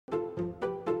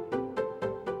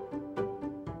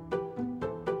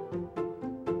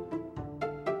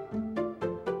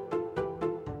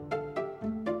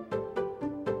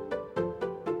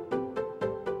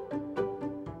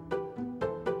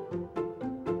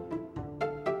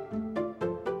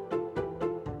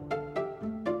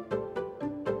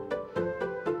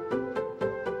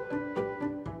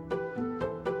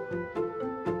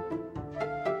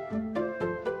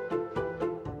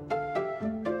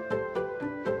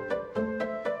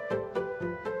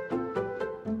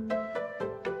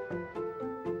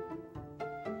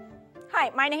Hi,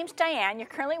 my name's Diane. You're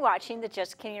currently watching the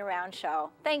Just Kidding Around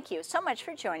show. Thank you so much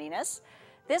for joining us.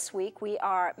 This week we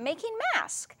are making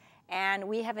masks, and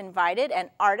we have invited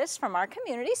an artist from our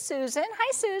community, Susan.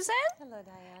 Hi, Susan. Hello,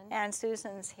 Diane. And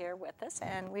Susan's here with us,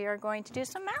 and we are going to do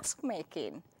some mask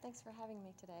making. Thanks for having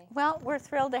me today. Well, we're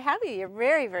thrilled to have you. You're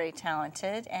very, very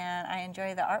talented, and I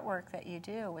enjoy the artwork that you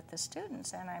do with the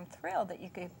students, and I'm thrilled that you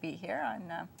could be here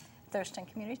on Thurston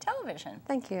Community Television.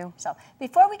 Thank you. So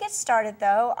before we get started,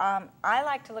 though, I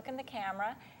like to look in the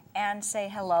camera and say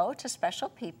hello to special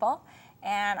people.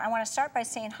 And I want to start by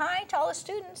saying hi to all the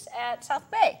students at South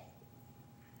Bay.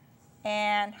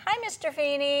 And hi, Mr.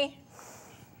 Feeney.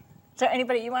 Is there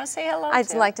anybody you want to say hello to?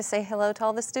 I'd like to say hello to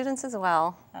all the students as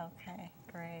well. Okay,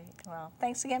 great. Well,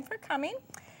 thanks again for coming.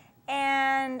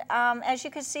 And as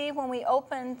you can see, when we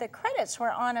opened the credits, we're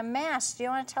on a mask. Do you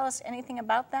want to tell us anything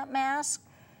about that mask?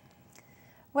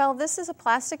 Well, this is a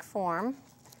plastic form,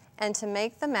 and to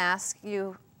make the mask,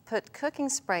 you put cooking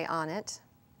spray on it,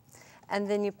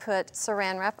 and then you put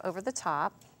saran wrap over the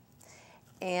top,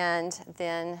 and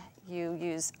then you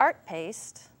use art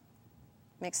paste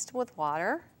mixed with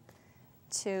water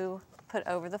to put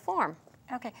over the form.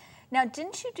 Okay. Now,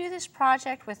 didn't you do this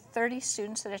project with 30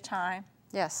 students at a time?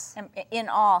 Yes. And in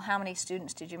all, how many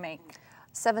students did you make?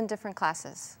 7 different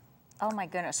classes. Oh my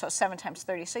goodness, so 7 times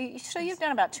 30. So you've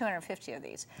done about 250 of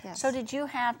these. Yes. So did you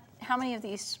have, how many of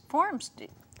these forms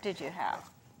did you have?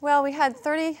 Well, we had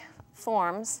 30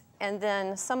 forms, and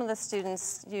then some of the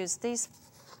students used these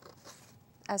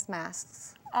as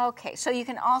masks. Okay, so you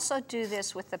can also do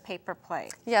this with the paper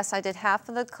plate. Yes, I did half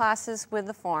of the classes with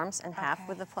the forms and half Okay.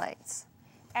 with the plates.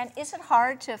 And is it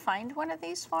hard to find one of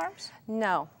these forms?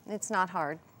 No, it's not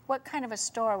hard. What kind of a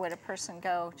store would a person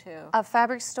go to? A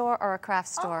fabric store or a craft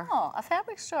store. Oh, a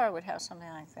fabric store would have something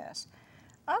like this.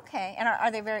 Okay, and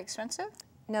are they very expensive?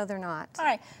 No, they're not. All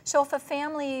right, so if a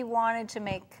family wanted to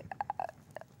make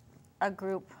a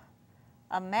group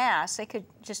a mask, they could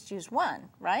just use one,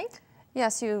 right?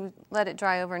 Yes, you let it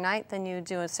dry overnight, then you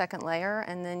do a second layer,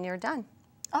 and then you're done.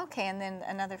 Okay, and then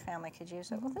another family could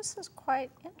use it. Well, this is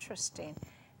quite interesting.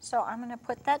 So I'm going to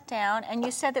put that down. And you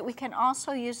said that we can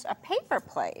also use a paper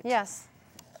plate. Yes.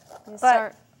 You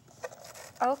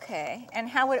Okay, and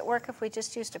how would it work if we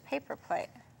just used a paper plate?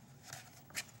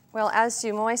 Well, as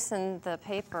you moisten the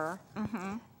paper,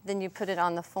 then you put it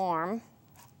on the form,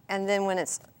 and then when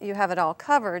you have it all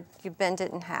covered, you bend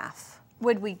it in half.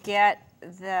 Would we get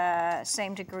the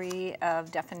same degree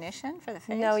of definition for the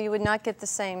face? No, you would not get the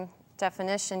same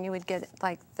definition. You would get it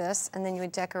like this, and then you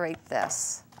would decorate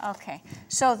this. Okay,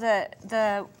 so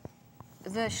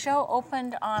the show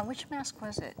opened on, which mask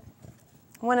was it?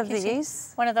 One of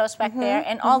these. One of those back there,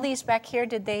 and all these back here,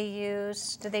 did they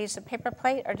use the paper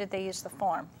plate or did they use the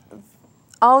form?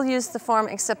 I'll use the form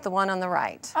except the one on the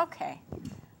right. Okay,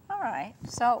 all right.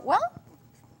 So, well,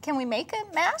 can we make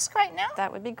a mask right now?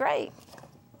 That would be great.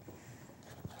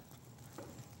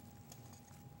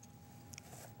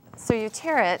 So you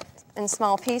tear it in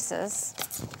small pieces.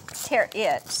 Tear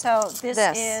it. So this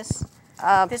is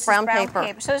brown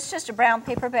paper. So it's just a brown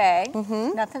paper bag.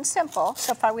 Nothing simple.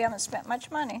 So far we haven't spent much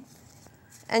money.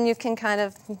 And you can kind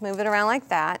of move it around like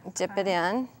that, dip it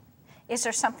in. Is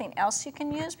there something else you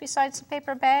can use besides the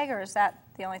paper bag, or is that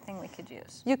the only thing we could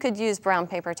use? You could use brown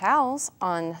paper towels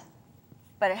on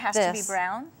But it has to be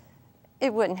brown?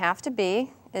 It wouldn't have to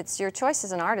be. It's your choice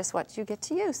as an artist what you get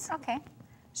to use. Okay.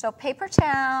 So paper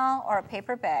towel or a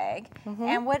paper bag.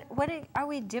 And what are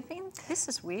we dipping? This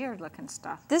is weird looking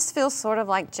stuff. This feels sort of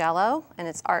like Jell-O, and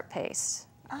it's art paste.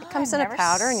 It comes in a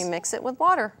powder, and you mix it with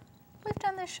water. We've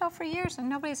done this show for years, and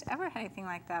nobody's ever had anything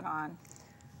like that on.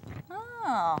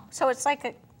 Oh, so it's like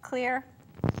a clear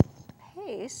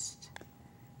paste.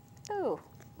 Ooh,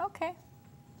 okay.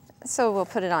 So we'll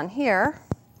put it on here,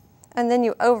 and then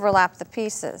you overlap the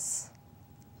pieces.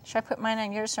 Should I put mine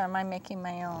on yours, or am I making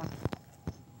my own?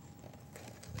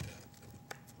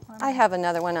 I have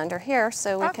another one under here,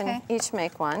 so we can each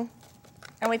make one.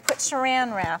 And we put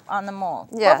saran wrap on the mold.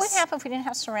 Yes. What would happen if we didn't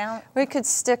have saran? We could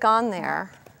stick on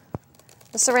there.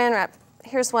 The saran wrap,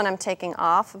 here's one I'm taking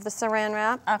off of the saran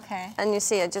wrap. Okay. And you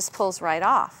see it just pulls right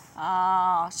off.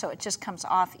 Oh, so it just comes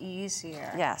off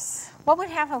easier. Yes. What would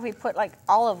happen if we put like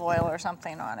olive oil or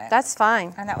something on it? That's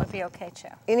fine. And that would be okay too.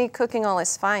 Any cooking oil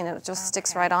is fine. It just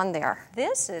sticks right on there.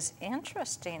 This is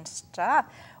interesting stuff.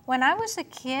 When I was a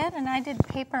kid and I did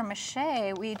paper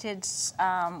mache, we did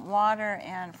water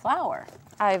and flour.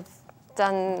 I've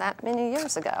done that many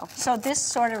years ago. So this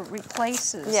sort of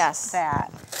replaces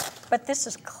that. But this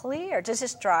is clear. Does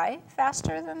this dry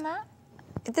faster than that?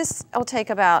 This will take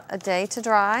about a day to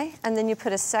dry, and then you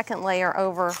put a second layer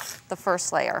over the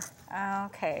first layer.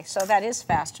 Okay, so that is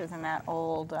faster than that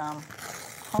old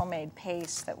homemade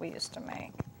paste that we used to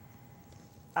make.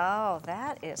 Oh,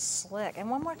 that is slick. And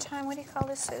one more time, what do you call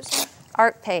this, Susan?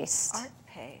 Art paste. Art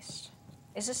paste.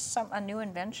 Is this a new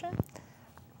invention?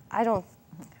 I don't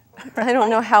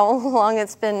know how long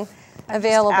it's been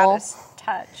available. Just out of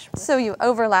touch. So you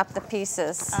overlap the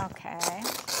pieces. Okay.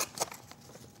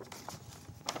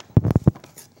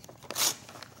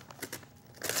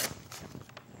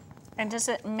 And does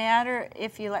it matter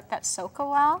if you let that soak a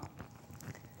while?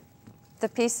 The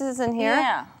pieces in here?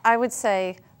 Yeah. I would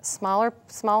say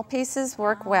small pieces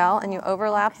work well, and you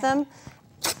overlap them.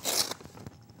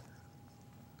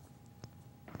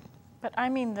 But I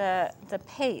mean the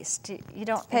paste. You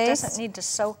don't. Paste? It doesn't need to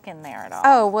soak in there at all.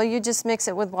 Oh, well, you just mix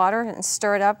it with water and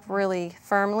stir it up really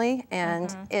firmly,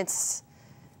 and it's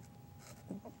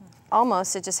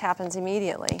almost, it just happens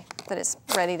immediately that it's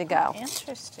ready to go.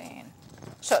 Interesting.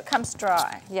 So it comes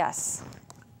dry. Yes.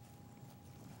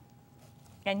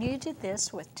 And you did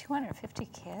this with 250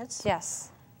 kids? Yes.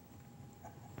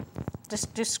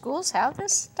 Do schools have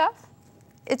this stuff?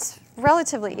 It's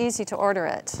relatively easy to order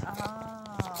it.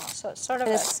 Oh, so it's sort of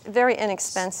And a it's very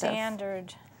inexpensive.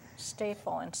 standard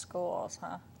staple in schools,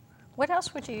 huh? What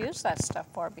else would you use that stuff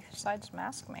for besides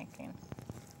mask making?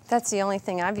 That's the only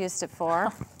thing I've used it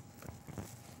for.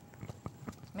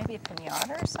 Maybe a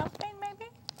piñata or something, maybe?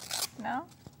 No?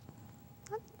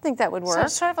 I think that would work. So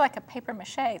it's sort of like a paper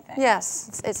mache thing.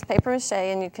 Yes, it's paper mache,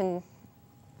 and you can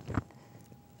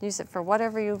use it for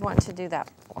whatever you want to do that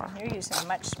for. You're using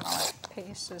much smaller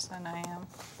pieces than I am.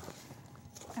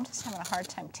 I'm just having a hard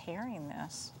time tearing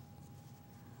this.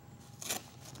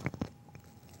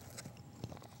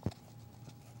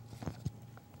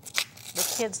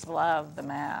 The kids love the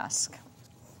mask.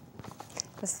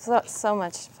 It was so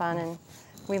much fun, and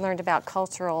we learned about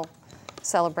cultural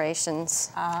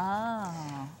celebrations.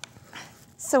 Oh.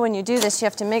 So when you do this, you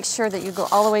have to make sure that you go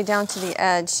all the way down to the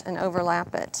edge and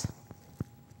overlap it.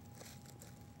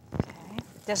 Okay.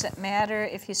 Does it matter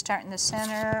if you start in the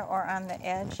center or on the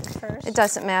edge at first? It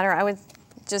doesn't matter. I would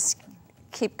just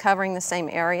keep covering the same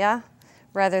area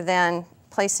rather than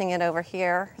placing it over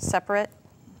here separate.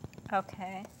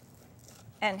 Okay.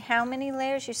 And how many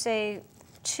layers? You say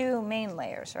 2 main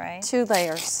layers, right? 2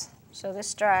 layers. So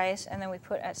this dries, and then we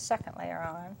put a second layer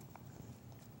on.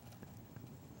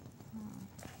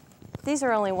 These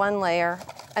are only 1 layer,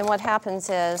 and what happens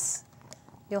is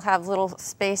you'll have little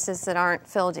spaces that aren't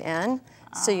filled in,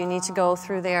 so you need to go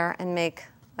through there and make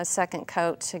a second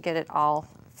coat to get it all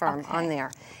firm on there.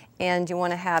 And you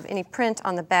want to have any print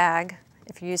on the bag,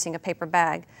 if you're using a paper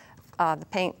bag,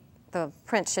 the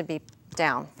print should be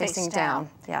down, facing down.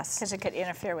 Yes. Because it could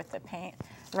interfere with the paint.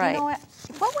 Right. You know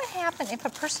what would happen if a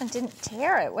person didn't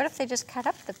tear it? What if they just cut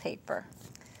up the paper?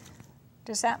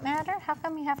 Does that matter? How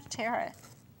come you have to tear it?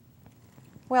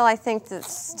 Well, I think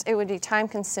that it would be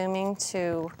time-consuming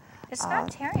to... It's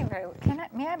not tearing very well.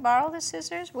 May I borrow the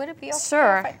scissors? Would it be okay?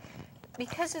 Sure.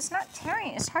 Because it's not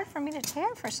tearing. It's hard for me to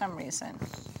tear for some reason.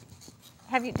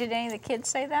 Did any of the kids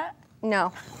say that?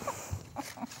 No.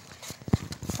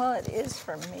 Well, it is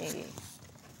for me.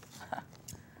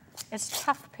 It's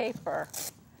tough paper.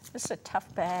 This is a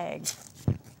tough bag.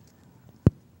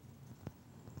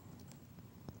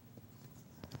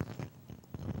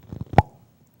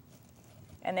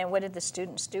 And then what did the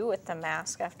students do with the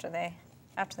mask after they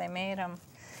made them?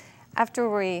 After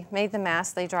we made the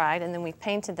mask, they dried, and then we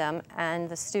painted them, and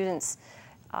the students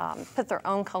put their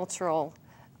own cultural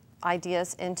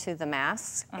ideas into the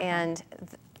masks, and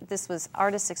this was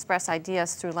artists express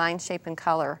ideas through line, shape, and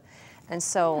color. And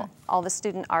so all the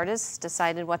student artists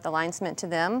decided what the lines meant to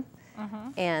them,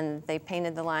 and they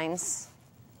painted the lines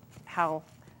how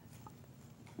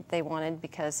they wanted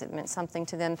because it meant something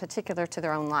to them particular to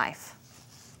their own life.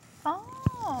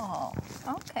 Oh,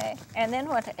 okay. And then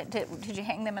what, did you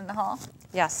hang them in the hall?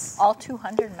 Yes. All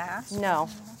 200 masks? No.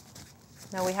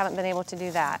 No, we haven't been able to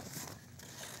do that.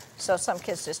 So some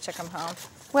kids just took them home?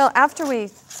 Well, after we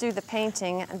do the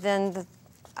painting, then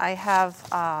I have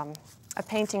a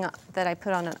painting that I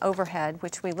put on an overhead,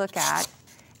 which we look at,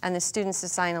 and the students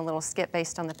design a little skit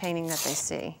based on the painting that they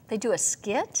see. They do a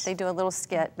skit? They do a little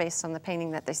skit based on the painting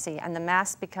that they see, and the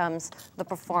mask becomes the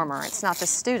performer. It's not the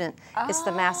student, it's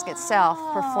the mask itself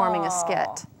performing a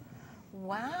skit.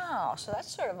 Wow, so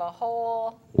that's sort of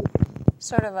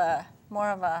more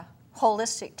of a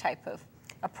holistic type of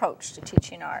approach to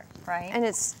teaching art, right? And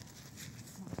it's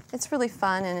really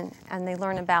fun, and they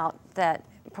learn about that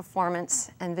performance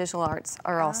and visual arts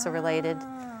are also related,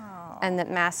 and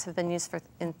that masks have been used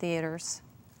in theaters,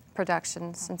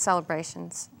 productions, and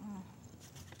celebrations.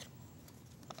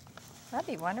 That'd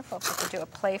be wonderful if we could do a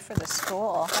play for the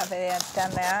school. Have they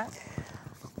done that?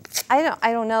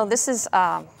 I don't know. This is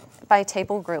by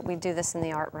table group. We do this in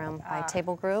the art room by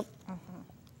table group.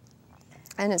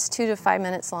 And it's 2 to 5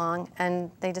 minutes long,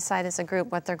 and they decide as a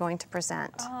group what they're going to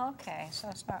present. Oh, okay, so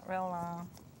it's not real long.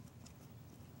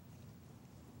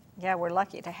 Yeah, we're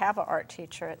lucky to have an art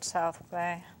teacher at South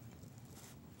Bay.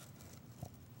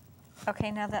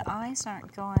 Okay, now the eyes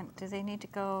aren't going, do they need to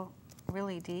go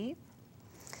really deep?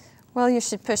 Well, you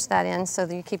should push that in so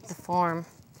that you keep the form.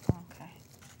 Okay.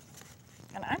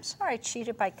 And I'm sorry I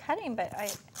cheated by cutting, but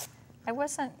I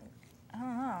wasn't, I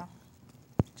don't know,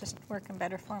 just working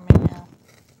better for me now.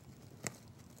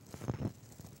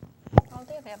 Oh,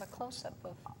 there they have a close-up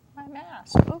of my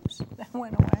mask. Oops, that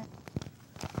went away.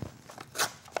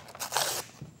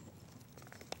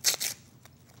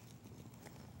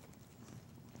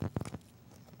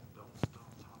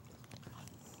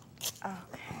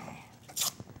 Okay.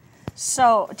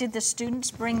 So, did the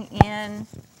students bring in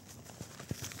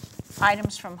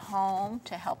items from home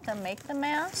to help them make the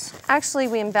mask? Actually,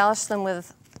 we embellished them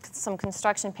with some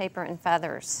construction paper and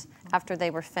feathers after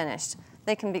they were finished.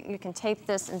 You can tape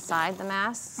this inside the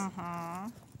masks,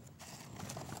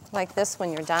 like this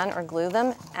when you're done, or glue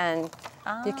them, and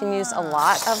you can use a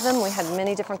lot of them. We had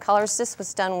many different colors. This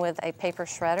was done with a paper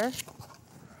shredder.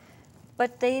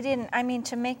 But they didn't, I mean,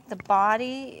 to make the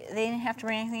body, they didn't have to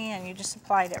bring anything in, you just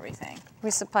supplied everything.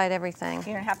 We supplied everything. You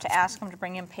didn't have to ask them to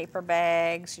bring in paper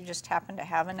bags, you just happened to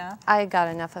have enough? I got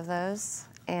enough of those,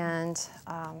 and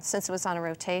since it was on a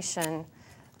rotation,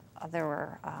 there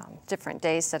were different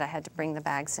days that I had to bring the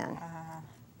bags in.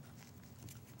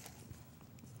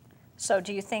 So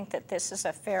do you think that this is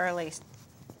a fairly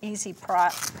easy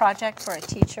project for a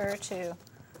teacher to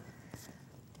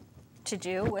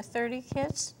do with 30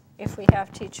 kids, if we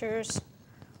have teachers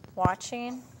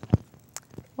watching?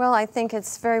 Well, I think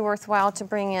it's very worthwhile to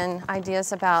bring in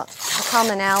ideas about the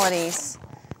commonalities,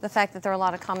 the fact that there are a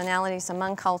lot of commonalities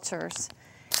among cultures,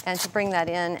 and to bring that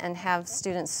in and have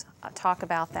students talk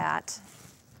about that,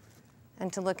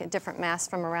 and to look at different masks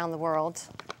from around the world.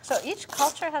 So each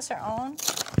culture has their own?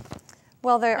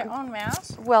 Well, their own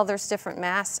masks? Well, there's different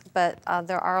masks, but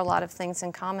there are a lot of things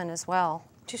in common as well.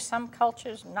 Do some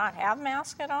cultures not have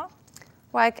masks at all?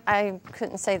 Well, I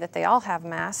couldn't say that they all have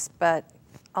masks, but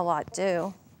a lot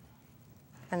do.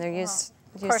 And they're used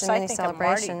in many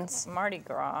celebrations. Of Mardi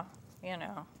Gras, you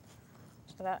know.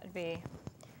 So that would be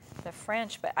the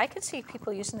French. But I could see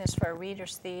people using this for a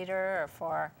reader's theater or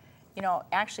for, you know,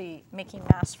 actually making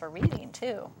masks for reading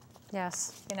too.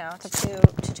 Yes. You know,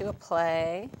 to do a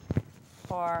play.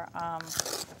 Or,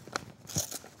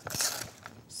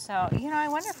 so, you know, I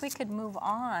wonder if we could move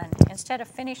on. Instead of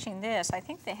finishing this, I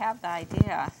think they have the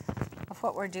idea of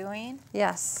what we're doing.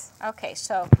 Yes. Okay,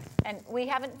 so, and we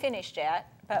haven't finished yet,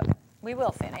 but we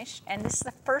will finish. And this is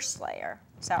the first layer,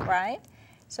 is that right?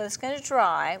 So it's going to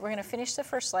dry. We're going to finish the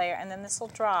first layer, and then this will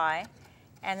dry.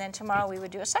 And then tomorrow we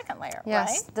would do a second layer, yes,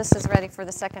 right? Yes, this is ready for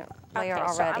the second layer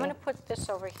already. So I'm going to put this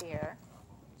over here.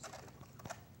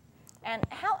 And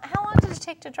how long does it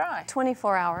take to dry?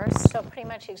 24 hours. So pretty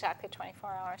much exactly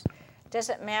 24 hours. Does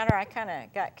it matter? I kind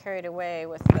of got carried away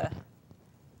with the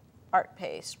art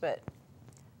paste, but...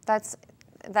 That's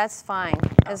fine.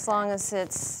 Okay. As long as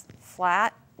it's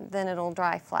flat, then it'll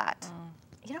dry flat.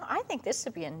 You know, I think this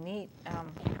would be a neat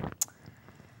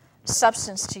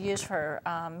substance to use for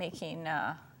making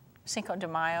Cinco de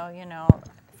Mayo, you know,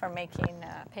 for making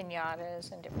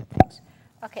piñatas and different things.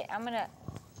 Okay, I'm going to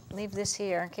leave this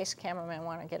here in case the cameraman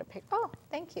want to get a pic. Oh,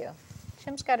 thank you.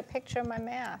 Jim's got a picture of my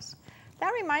mask.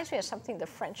 That reminds me of something the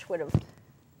French would have,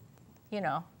 you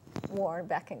know, worn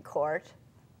back in court.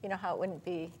 You know how it wouldn't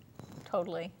be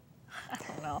totally, I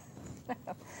don't know. It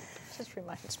just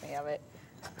reminds me of it.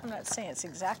 I'm not saying it's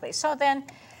exactly.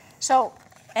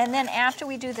 And then after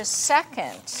we do the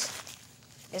second,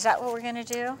 is that what we're going to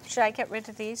do? Should I get rid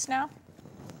of these now?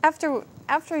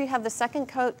 After you have the second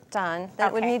coat done, then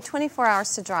it would need 24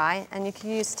 hours to dry, and you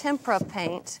can use tempera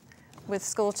paint with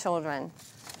school children.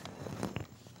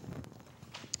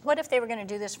 What if they were going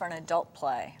to do this for an adult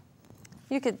play?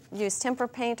 You could use tempera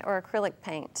paint or acrylic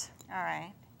paint. All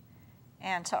right.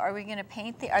 And so are we going to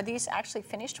paint are these actually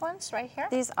finished ones right here?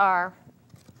 These are.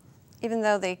 Even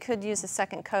though they could use a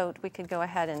second coat, we could go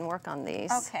ahead and work on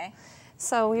these. Okay.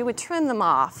 So you would trim them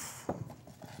off.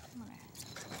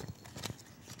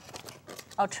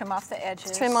 Oh, trim off the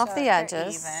edges. Trim off the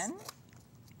edges. Even.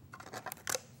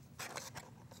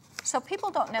 So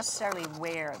people don't necessarily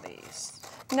wear these.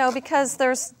 No,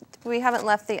 because we haven't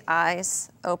left the eyes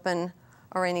open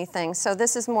or anything. So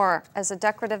this is more as a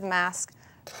decorative mask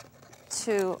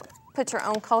to put your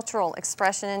own cultural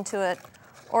expression into it,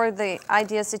 or the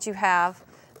ideas that you have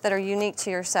that are unique to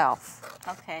yourself.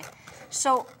 Okay.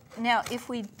 So now if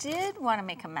we did want to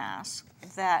make a mask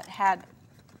that had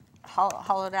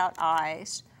hollowed out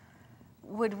eyes,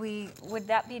 would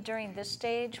that be during this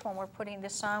stage when we're putting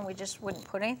this on? We just wouldn't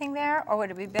put anything there? Or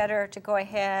would it be better to go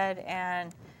ahead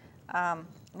and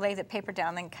lay the paper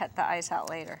down, then cut the eyes out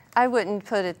later? I wouldn't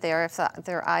put it there if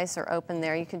their eyes are open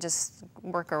there. You can just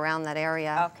work around that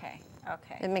area. Okay,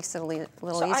 okay. It makes it a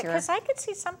little easier. Because I could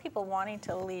see some people wanting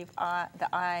to leave the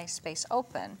eye space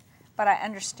open, but I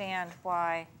understand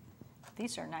why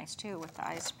these are nice too with the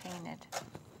eyes painted.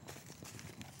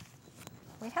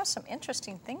 We have some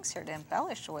interesting things here to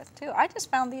embellish with too. I just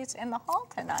found these in the hall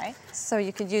tonight. So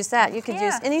you could use that. You could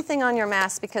use anything on your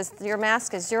mask because your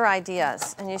mask is your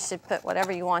ideas and you should put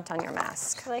whatever you want on your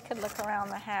mask. So they could look around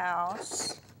the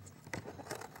house.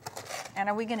 And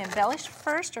are we going to embellish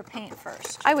first or paint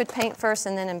first? I would paint first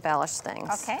and then embellish things.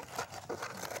 Okay.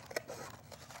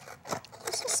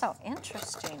 This is so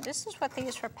interesting. This is what they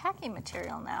use for packing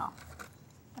material now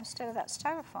instead of that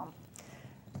styrofoam.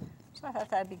 So I thought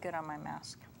that'd be good on my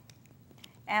mask.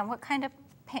 And what kind of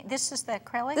paint? This is the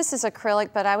acrylic? This is acrylic,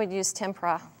 but I would use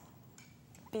tempera.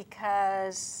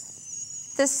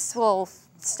 Because? This will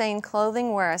stain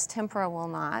clothing, whereas tempera will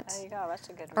not. There you go, that's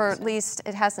a good reason. Or at least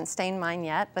it hasn't stained mine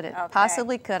yet, but it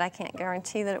possibly could. I can't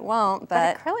guarantee that it won't.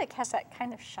 But acrylic has that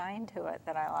kind of shine to it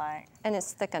that I like. And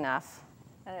it's thick enough.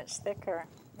 And it's thicker,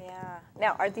 yeah.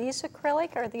 Now, are these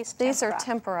acrylic or are these tempera? These are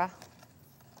tempera.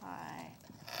 All right,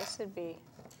 this would be,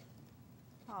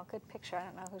 oh, good picture. I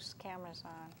don't know whose camera's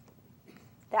on.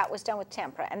 That was done with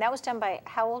tempera. And that was done by,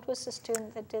 how old was the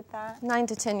student that did that? 9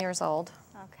 to 10 years old.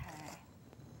 Okay.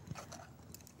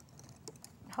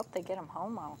 I hope they get them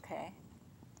home okay.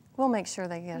 We'll make sure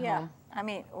they get home. Yeah, I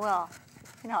mean, well,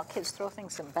 you know how kids throw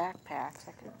things in backpacks.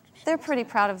 They're pretty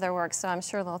proud of their work, so I'm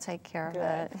sure they'll take care of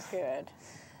it. Good.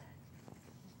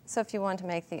 So if you want to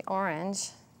make the orange,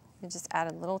 you just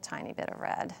add a little tiny bit of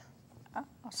red. Oh,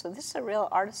 so this is a real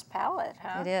artist palette,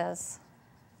 huh? It is.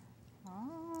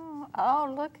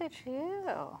 Oh, look at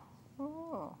you.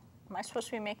 Ooh. Am I supposed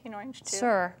to be making orange too?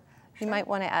 Sure. You might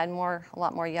want to add a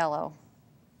lot more yellow.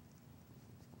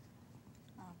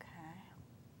 Okay.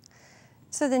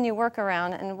 So then you work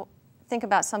around and think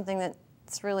about something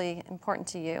that's really important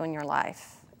to you in your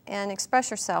life and express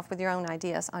yourself with your own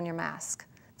ideas on your mask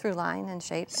through line and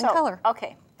shape and color.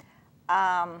 Okay.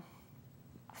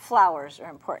 Flowers are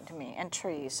important to me and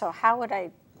trees. So how would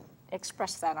I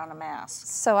express that on a mask?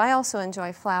 So I also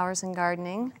enjoy flowers and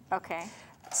gardening. Okay.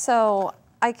 So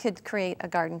I could create a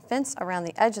garden fence around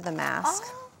the edge of the mask.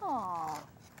 Oh,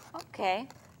 okay.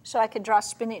 So I could draw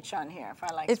spinach on here if I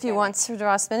like spinach. If you want to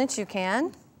draw spinach, you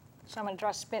can. So I'm going to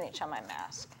draw spinach on my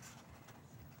mask.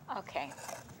 Okay.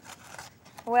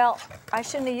 Well, I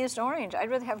shouldn't have used orange.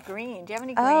 I'd rather have green. Do you have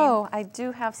any green? Oh, I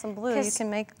do have some blue. You can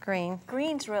make green.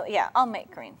 Green's really, yeah, I'll make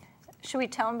green. Should we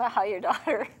tell them about how your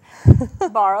daughter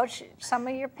borrowed some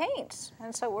of your paints?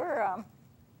 And so we're...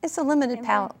 it's a limited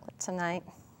palette tonight.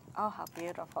 Oh, how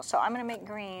beautiful. So I'm going to make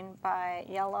green by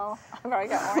yellow. I've already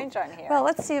got orange on here. Well,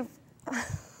 let's see if...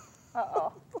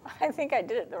 Uh-oh. I think I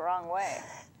did it the wrong way.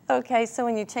 Okay, so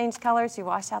when you change colors, you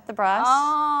wash out the brush.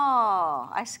 Oh,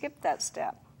 I skipped that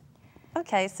step.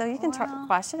 Okay, so you can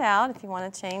wash it out if you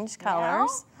want to change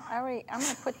colors. I'm going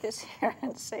to put this here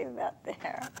and save that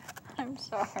there. I'm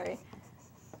sorry.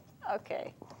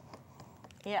 Okay.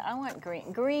 Yeah, I want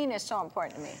green. Green is so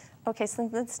important to me. Okay, so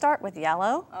let's start with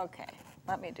yellow. Okay,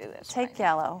 let me do this. Take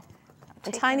yellow,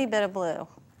 a tiny bit of blue.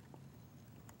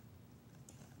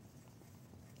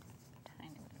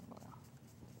 Tiny bit of blue.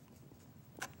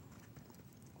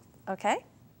 Okay.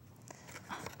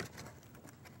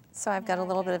 So I've got a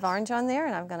little bit of orange on there,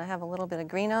 and I'm going to have a little bit of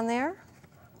green on there.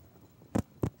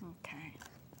 Okay.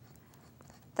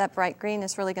 That bright green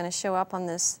is really going to show up on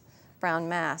this brown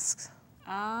mask.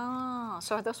 Oh,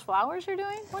 so are those flowers you're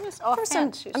doing? What is, oh, First,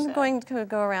 fence, I'm going to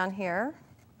go around here.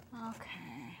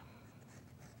 Okay.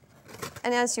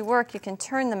 And as you work, you can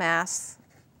turn the mask,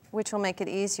 which will make it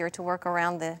easier to work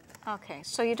around the Okay,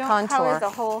 so you don't contour. color the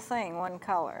whole thing one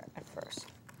color at first.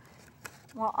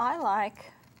 Well, I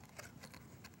like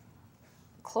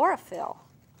chlorophyll.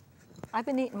 I've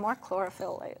been eating more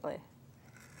chlorophyll lately.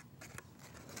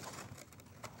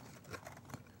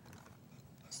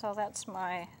 So that's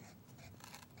my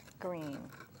green.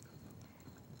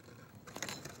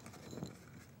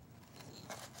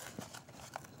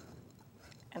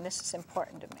 And this is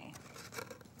important to me.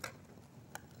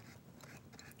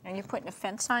 And you're putting a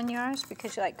fence on yours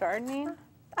because you like gardening?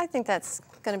 I think that's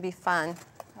going to be fun.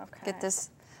 Okay. Get this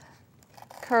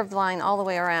curved line all the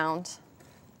way around.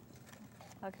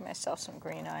 I'll give myself some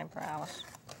green eyebrows.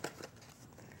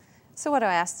 So what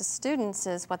I ask the students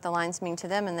is what the lines mean to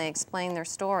them, and they explain their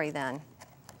story then.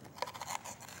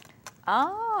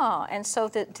 Oh, and so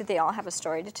did they all have a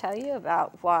story to tell you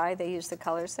about why they use the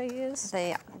colors they use?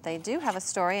 They do have a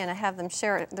story, and I have them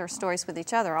share their stories with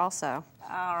each other also.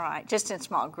 All right, just in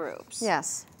small groups?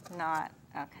 Yes. Not,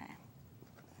 okay.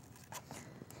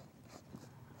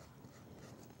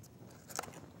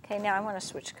 Okay, now I want to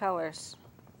switch colors.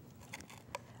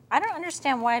 I don't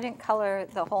understand why I didn't color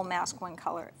the whole mask one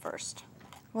color at first.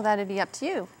 Well, that'd be up to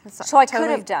you. So I could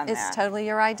have done that. It's totally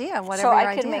your idea, whatever so your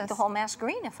I could idea make is. the whole mask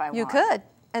green if I want. You could.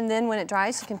 And then when it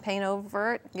dries, you can paint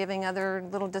over it, giving other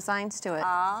little designs to it.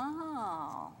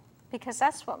 Oh, because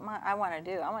that's what I want to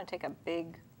do. I want to take a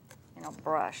big,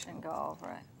 brush and go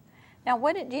over it. Now,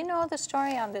 do you know the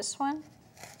story on this one?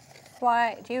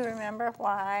 Why, do you remember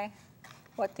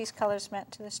what these colors meant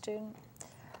to the student?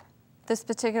 This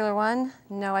particular one,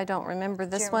 no, I don't remember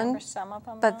this one. Do you remember some of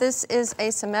them? But this is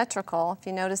asymmetrical. If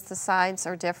you notice, the sides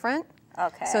are different.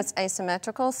 Okay. So it's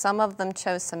asymmetrical. Some of them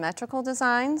chose symmetrical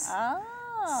designs.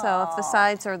 Oh. So if the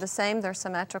sides are the same, they're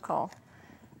symmetrical.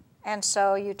 And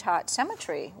so you taught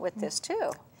symmetry with this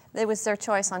too. It was their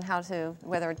choice on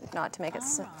whether or not to make it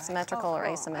symmetrical or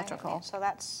asymmetrical. So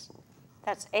that's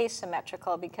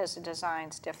asymmetrical because the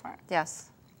design's different.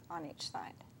 Yes. On each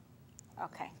side.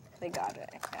 Okay, they got it.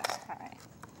 Yeah, all right.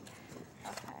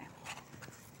 Okay.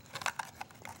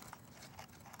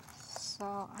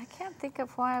 So I can't think of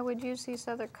why I would use these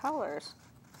other colors.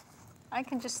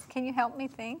 Can you help me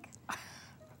think?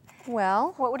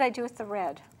 Well, what would I do with the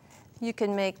red? You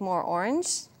can make more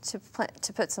orange to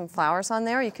put some flowers on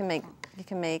there. You can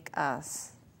make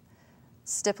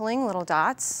stippling little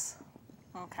dots.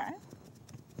 Okay.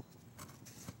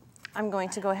 I'm going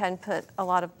to go ahead and put a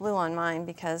lot of blue on mine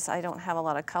because I don't have a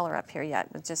lot of color up here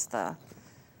yet with just the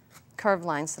curved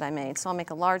lines that I made. So I'll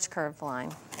make a large curved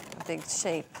line, a big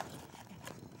shape.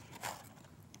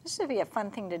 This would be a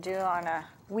fun thing to do on a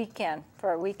weekend,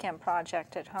 for a weekend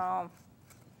project at home.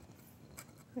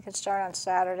 We could start on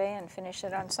Saturday and finish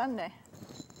it on Sunday.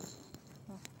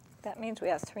 That means we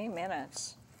have 3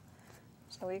 minutes.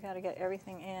 So we got to get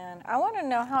everything in. I want to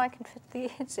know how I can fit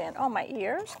these in. Oh, my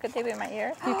ears? Could they be my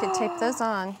ears? You could tape those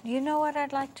on. You know what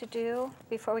I'd like to do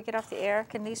before we get off the air?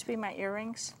 Can these be my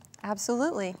earrings?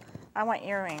 Absolutely. I want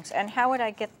earrings. And how would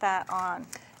I get that on?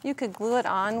 You could glue it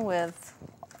on with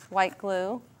white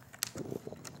glue.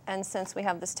 And since we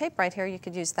have this tape right here, you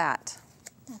could use that.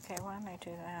 Okay, why don't I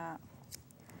do that?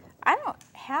 I don't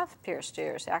have pierced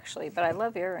ears, actually, but I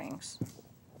love earrings.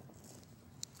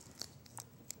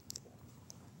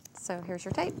 So here's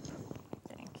your tape.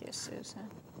 Thank you, Susan.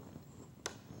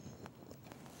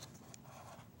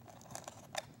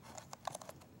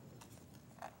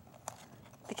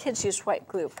 The kids use white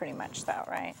glue pretty much, though,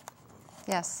 right?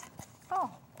 Yes.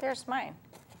 Oh, there's mine.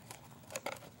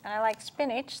 And I like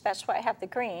spinach, that's why I have the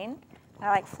green. And I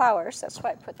like flowers, that's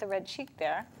why I put the red cheek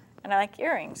there. And I like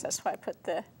earrings, that's why I put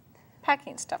the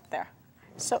packing stuff there.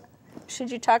 So,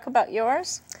 should you talk about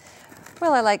yours?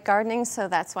 Well, I like gardening, so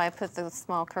that's why I put the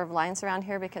small curved lines around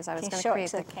here because I was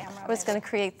going to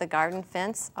create the garden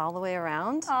fence all the way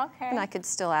around. Oh, okay. And I could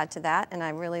still add to that, and I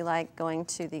really like going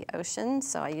to the ocean,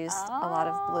 so I used a lot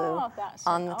of blue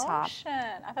on the top.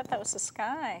 I thought that was the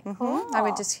sky. Mm-hmm. Cool. I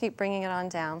would just keep bringing it on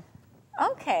down.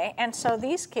 Okay, and so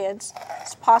these kids,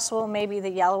 it's possible maybe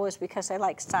the yellow is because they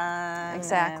like sun.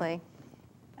 Exactly.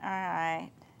 All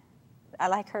right. I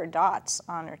like her dots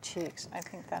on her cheeks. I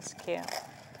think that's cute.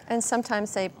 And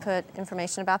sometimes they put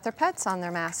information about their pets on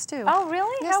their masks, too. Oh,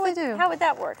 really? Yes, they do. How would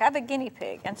that work? I have a guinea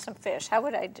pig and some fish. How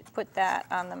would I put that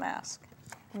on the mask?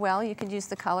 Well, you could use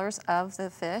the colors of the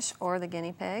fish or the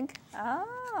guinea pig. Oh.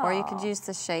 Or you could use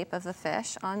the shape of the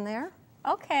fish on there.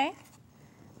 Okay.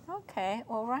 Okay.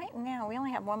 Well, right now, we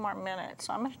only have 1 more minute,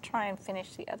 so I'm going to try and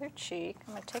finish the other cheek.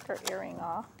 I'm going to take her earring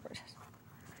off.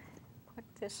 Put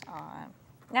this on.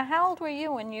 Now, how old were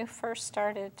you when you first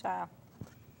started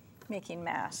making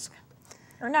masks?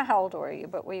 Or not how old were you,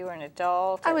 but were you an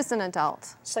adult? I was an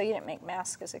adult. So you didn't make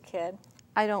masks as a kid?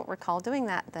 I don't recall doing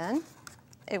that then.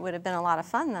 It would have been a lot of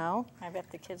fun, though. I bet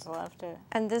the kids loved it.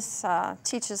 And this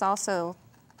teaches also,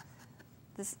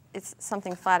 it's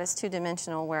something flat is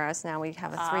 2-dimensional, whereas now we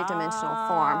have a 3-dimensional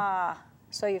form.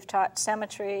 So you've taught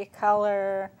symmetry,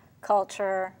 color,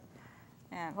 culture,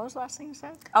 and what was the last thing you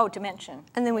said? Oh, dimension.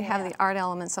 And then we have the art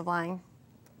elements of line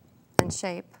and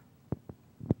shape.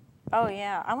 Oh,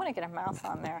 yeah. I want to get a mouth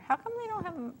on there. How come they don't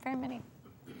have very many?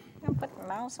 They don't put the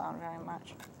mouths on very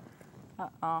much.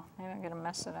 Uh-oh. Maybe I'm going to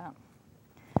mess it up.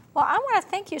 Well, I want to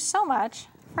thank you so much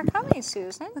for coming,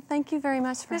 Susan. Well, thank you very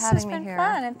much for This having has me been here.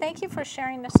 fun, and thank you for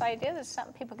sharing this idea. This is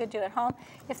something people could do at home.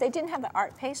 If they didn't have the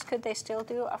art paste, could they still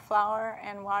do a flour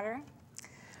and water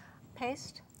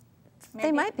paste? Maybe?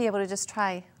 They might be able to just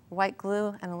try white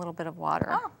glue and a little bit of water.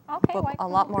 Oh, okay. But a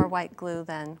lot more white glue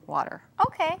than water.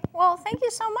 Okay. Well, thank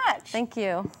you so much. Thank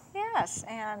you. Yes,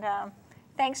 and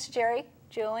thanks to Jerry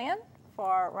Julian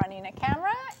for running a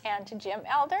camera, and to Jim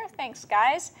Elder. Thanks,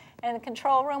 guys. In the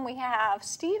control room, we have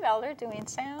Steve Elder doing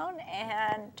sound,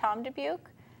 and Tom Dubuque,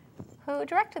 who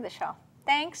directed the show.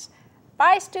 Thanks.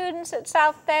 Bye, students at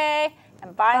South Bay,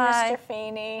 and bye, Mr.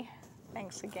 Feeney.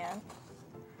 Thanks again.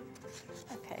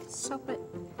 Okay, so, but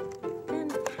then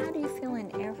how do you feel in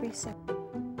every second?